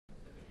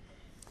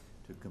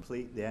to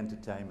complete the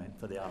entertainment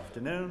for the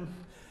afternoon.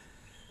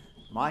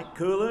 Mike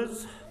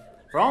Coolers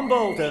from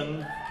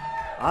Bolton,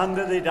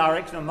 under the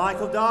direction of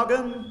Michael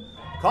Dargan,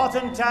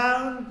 Cotton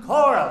Town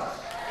Chorus.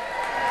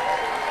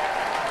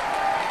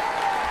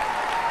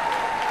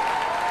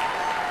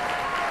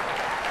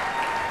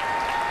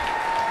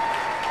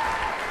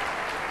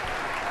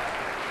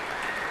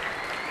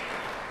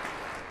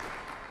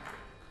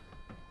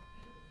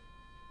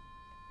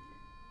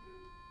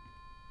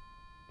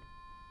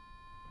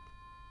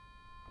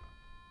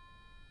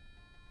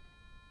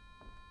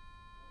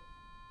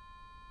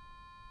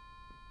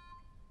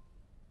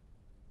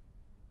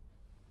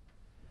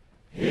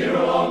 Here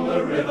along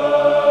the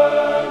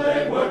river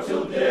they work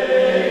till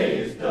day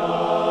is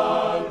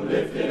done,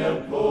 lifting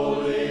and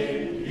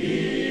pulling,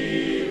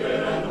 heaving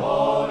and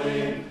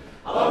hauling,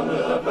 under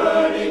the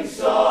burning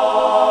sun.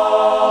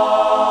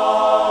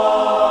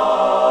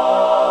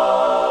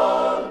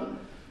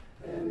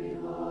 Heavy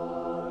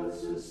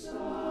hearts are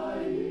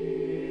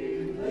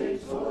sighing, they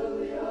toil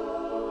the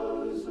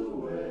hours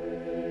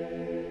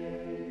away.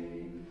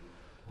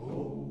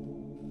 Oh,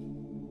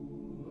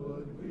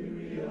 but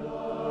weary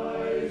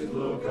eyes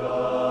look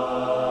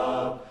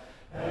up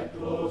at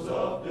close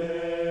of day.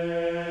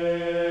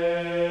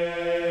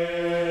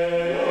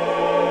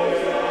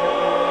 Close of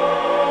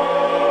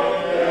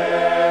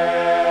day.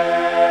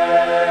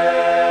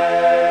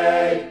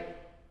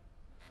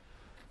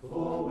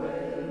 For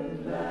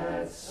when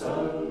that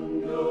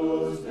sun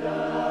goes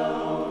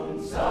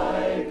down,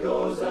 sight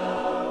goes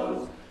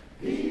out,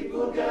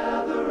 people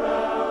gather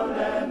round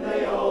and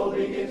they all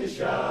begin to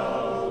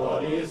shout.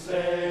 What do you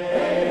say?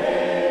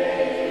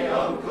 Hey,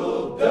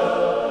 Uncle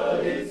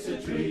Dud, it's a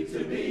treat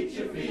to beat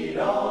your feet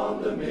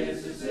on the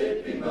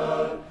Mississippi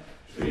mud.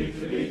 Treat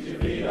to beat your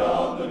feet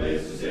on the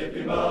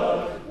Mississippi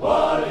mud.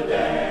 What a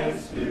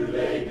dance do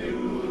they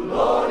do?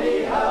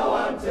 Lordy, how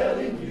I'm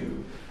telling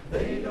you,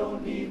 they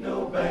don't need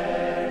no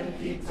band.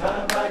 Keep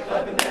time by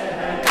clapping their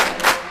hands.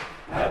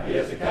 Happy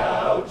as a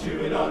cow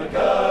chewing on a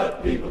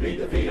cud. People beat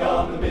their feet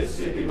on the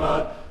Mississippi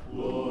mud.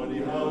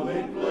 Lordy, how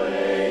they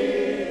play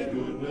it.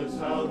 Goodness,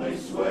 how they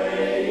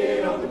sway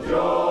it. Uncle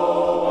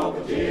Joe,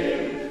 Uncle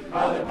Jim,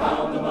 how they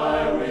pound the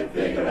mire with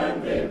vigor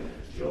and vim.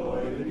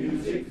 Joy, the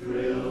music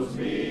thrills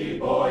me.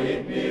 Boy,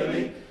 it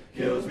nearly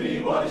kills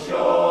me. What a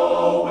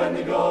show when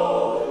they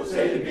go.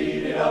 Say they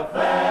beat it up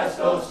fast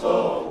or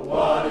slow.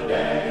 What a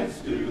dance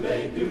do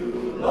they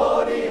do?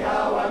 Lordy,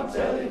 how I'm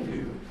telling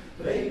you,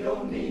 they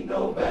don't need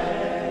no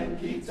band.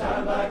 Keep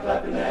time by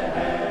clapping their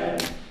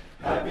hands.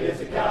 Happy as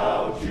a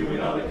cow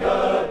chewing on a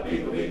cud.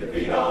 People beat their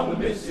feet on the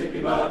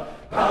Mississippi mud.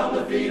 Pound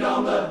their feet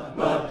on the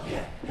mud.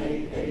 Yeah,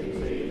 hey, hey,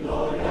 hey,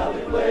 Lordy, how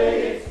they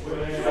play it.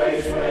 Sway,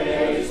 sway,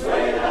 sway,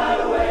 sway the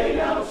night away.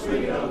 Now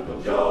swinging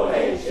Uncle Joe,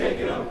 hey,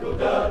 shaking Uncle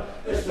Dud.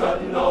 They're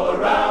strutting all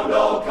around,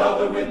 all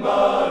covered with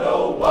mud.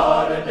 Oh,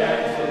 what a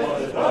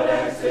dance, what a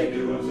dance they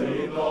do. I'm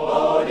saying,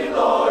 Lordy,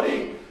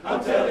 Lordy,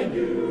 I'm telling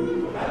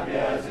you. Happy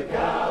as a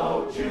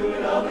cow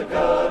chewing on the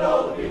cud.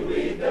 All the people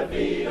beat their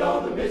feet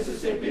on the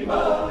Mississippi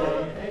mud.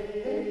 Hey,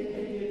 hey, hey,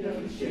 hey,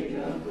 don't be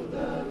shaking Uncle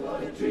Dud.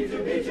 What a treat to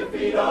beat your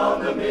feet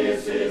on the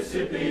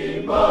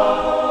Mississippi mud.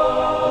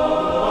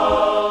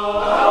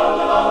 Out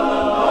on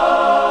the mud.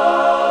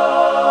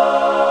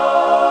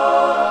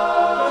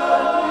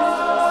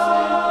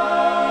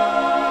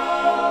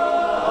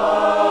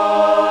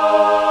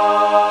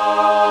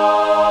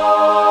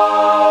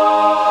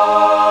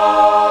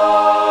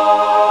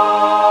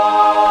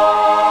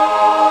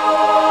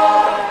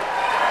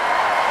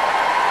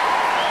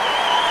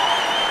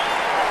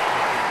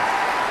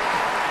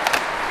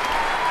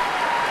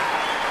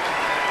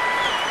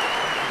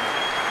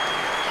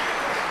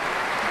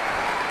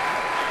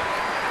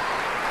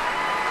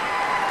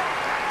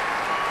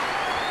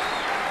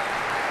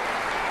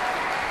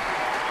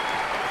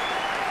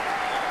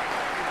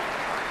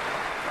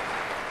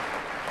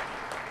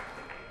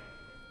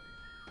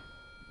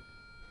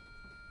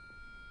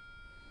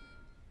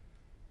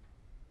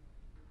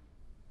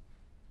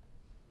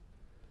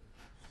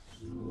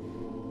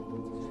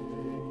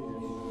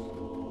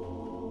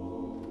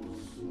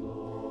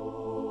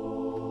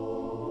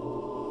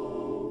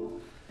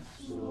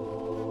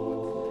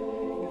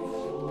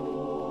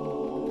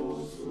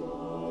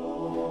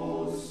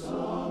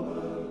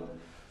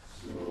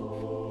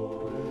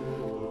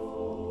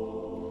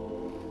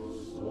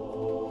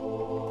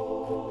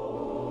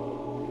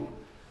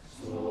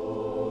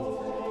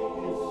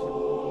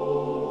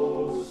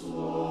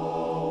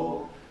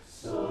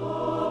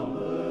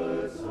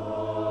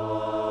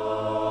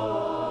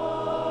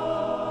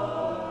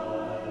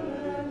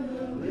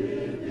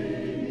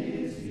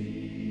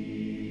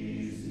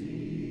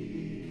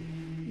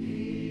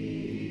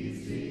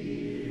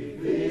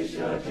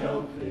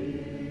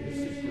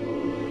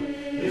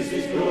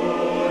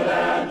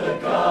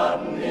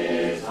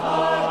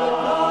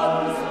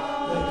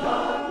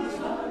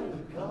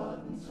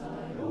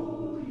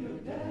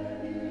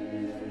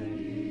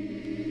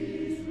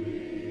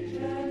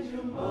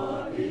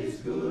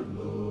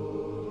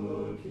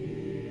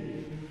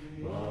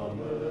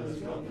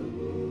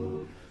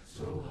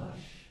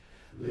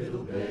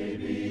 Little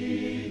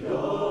baby,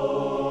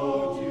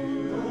 don't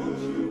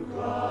you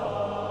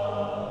cry.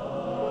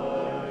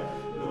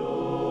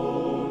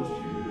 Don't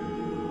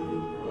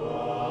you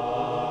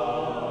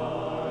cry.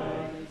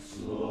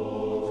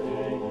 Slow,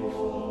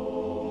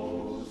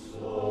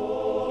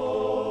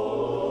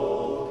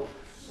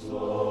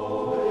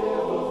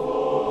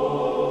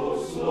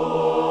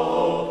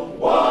 slow.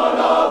 One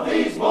of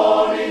these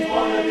mornings,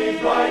 one of these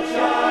bright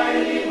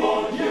shiny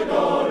mornings, you're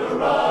gonna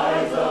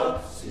rise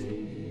up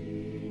singing,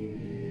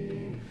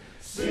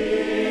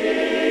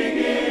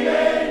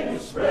 and you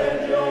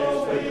spread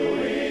your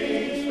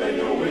wings,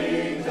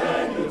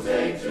 and you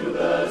take to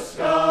the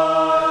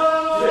sky,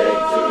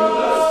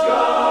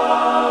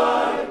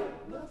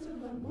 Not till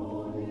the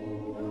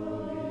morning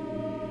comes,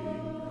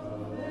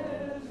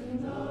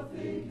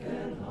 nothing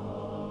can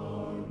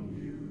harm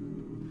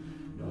you,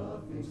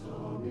 nothing's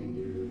harming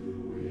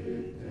you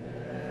with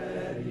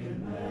Daddy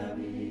and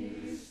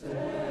Mammy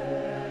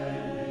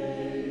standing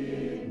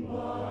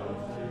by.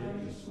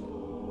 Take it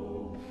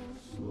slow,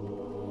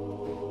 slow,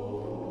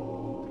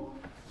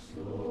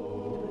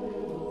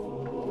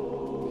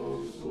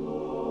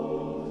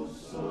 slow,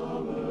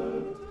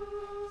 summertime.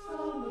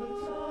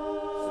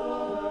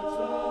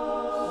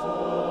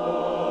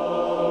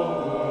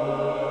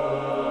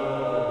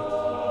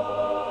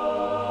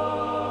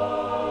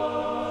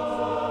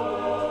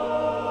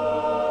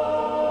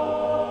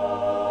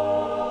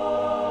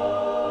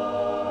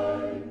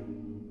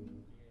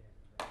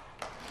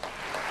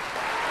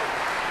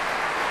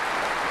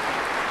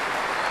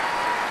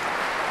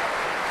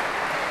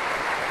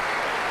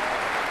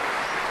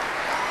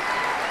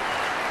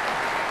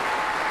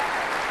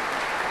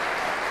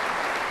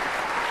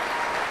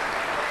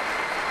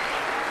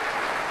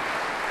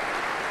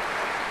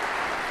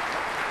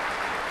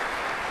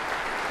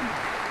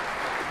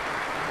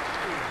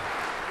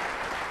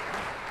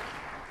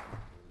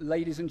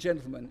 Ladies and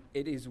gentlemen,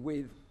 it is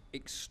with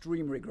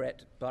extreme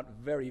regret but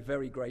very,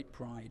 very great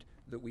pride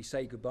that we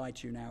say goodbye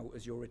to you now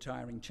as your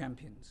retiring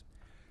champions.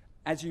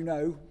 As you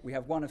know, we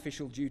have one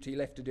official duty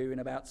left to do in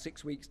about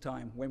 6 weeks'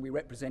 time when we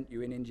represent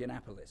you in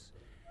Indianapolis.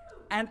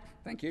 And,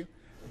 thank you,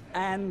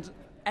 and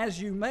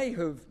as you may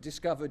have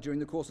discovered during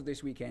the course of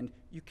this weekend,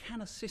 you can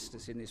assist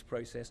us in this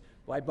process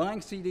by buying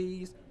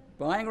CDs,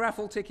 buying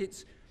raffle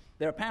tickets.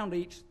 They're £1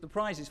 each. The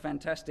prize is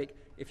fantastic.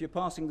 If you're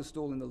passing the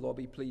stall in the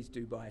lobby, please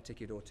do buy a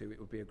ticket or two. It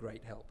would be a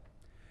great help.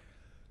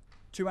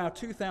 To our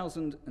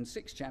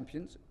 2006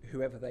 champions,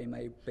 whoever they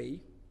may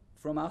be,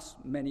 from us,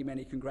 many,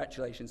 many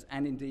congratulations,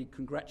 and indeed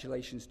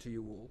congratulations to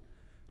you all.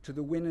 To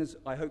the winners,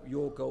 I hope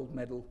your gold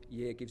medal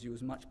year gives you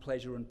as much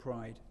pleasure and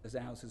pride as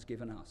ours has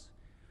given us.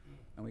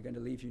 And we're going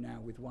to leave you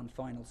now with one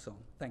final song.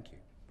 Thank you.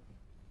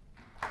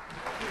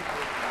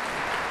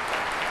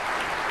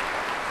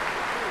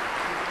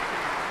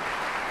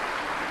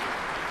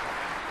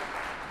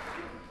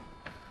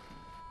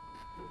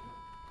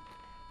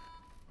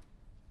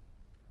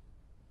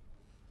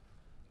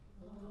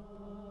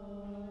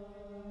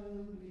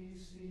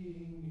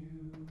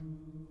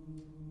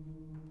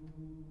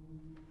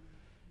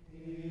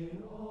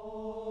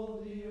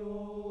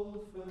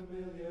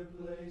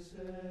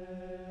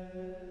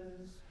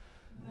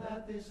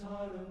 This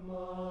heart of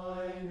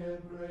mine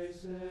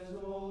embraces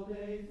all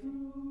day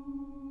through.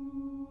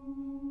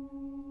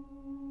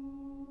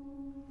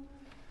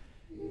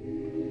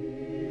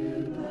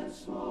 In that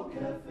small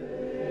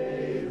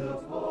cafe, the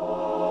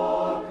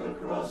park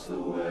across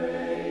the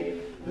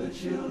way, the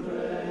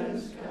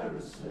children's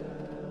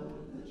carousel,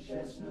 the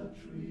chestnut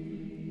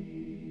tree,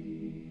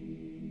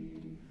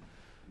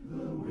 the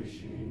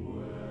wishing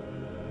well.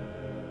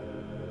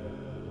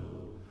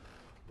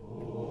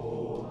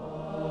 Oh,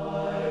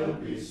 I'll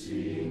be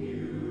seeing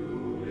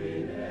you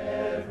in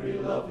every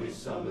lovely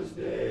summer's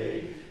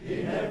day,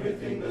 in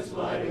everything that's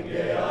light and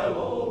gay. I'll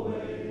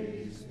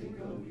always think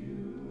of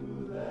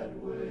you that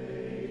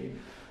way.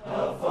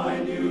 I'll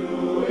find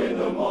you in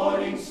the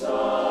morning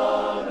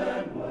sun,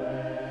 and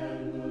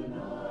when the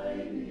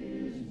night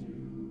is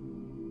new,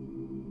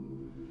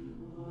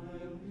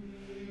 I'll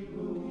be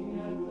looking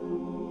at the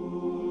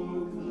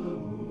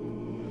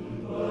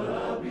moon, but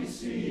I'll be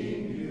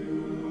seeing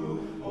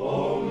you,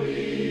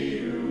 only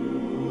you.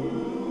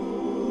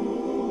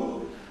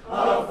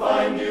 I'll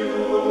find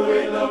you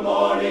in the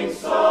morning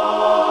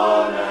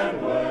sun,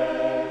 and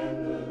when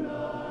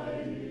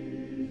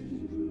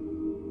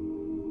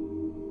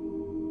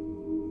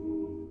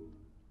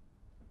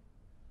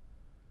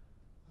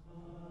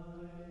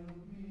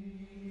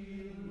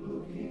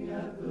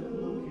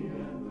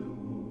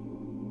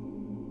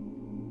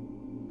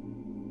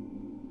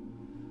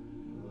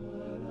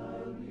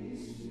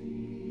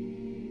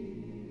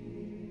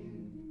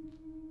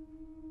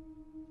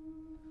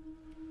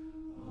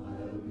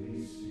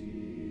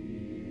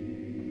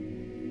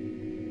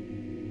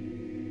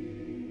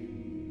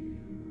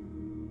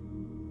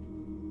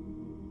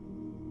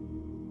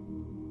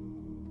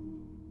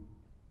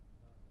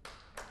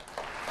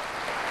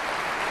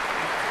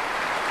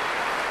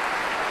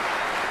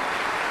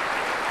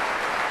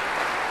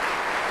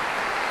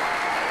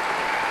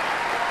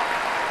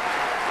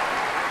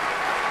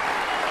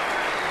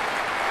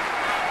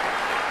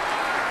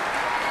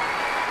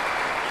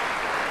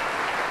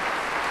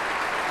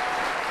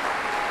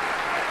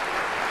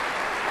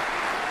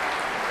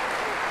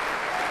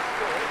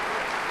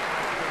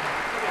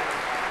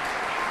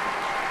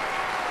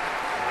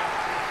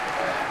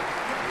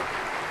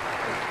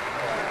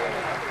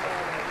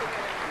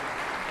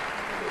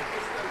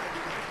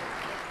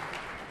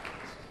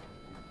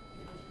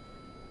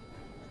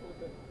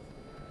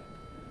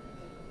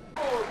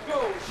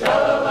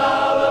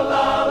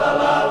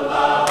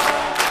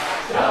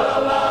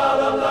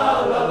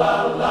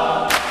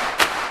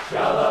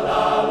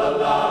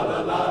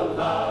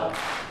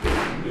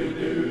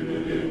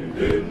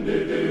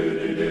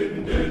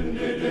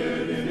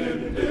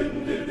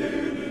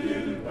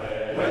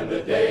and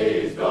the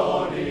day's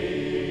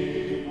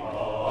dawning.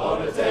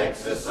 On a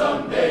Texas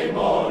Sunday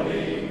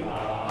morning,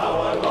 how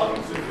I long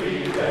to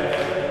be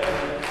there.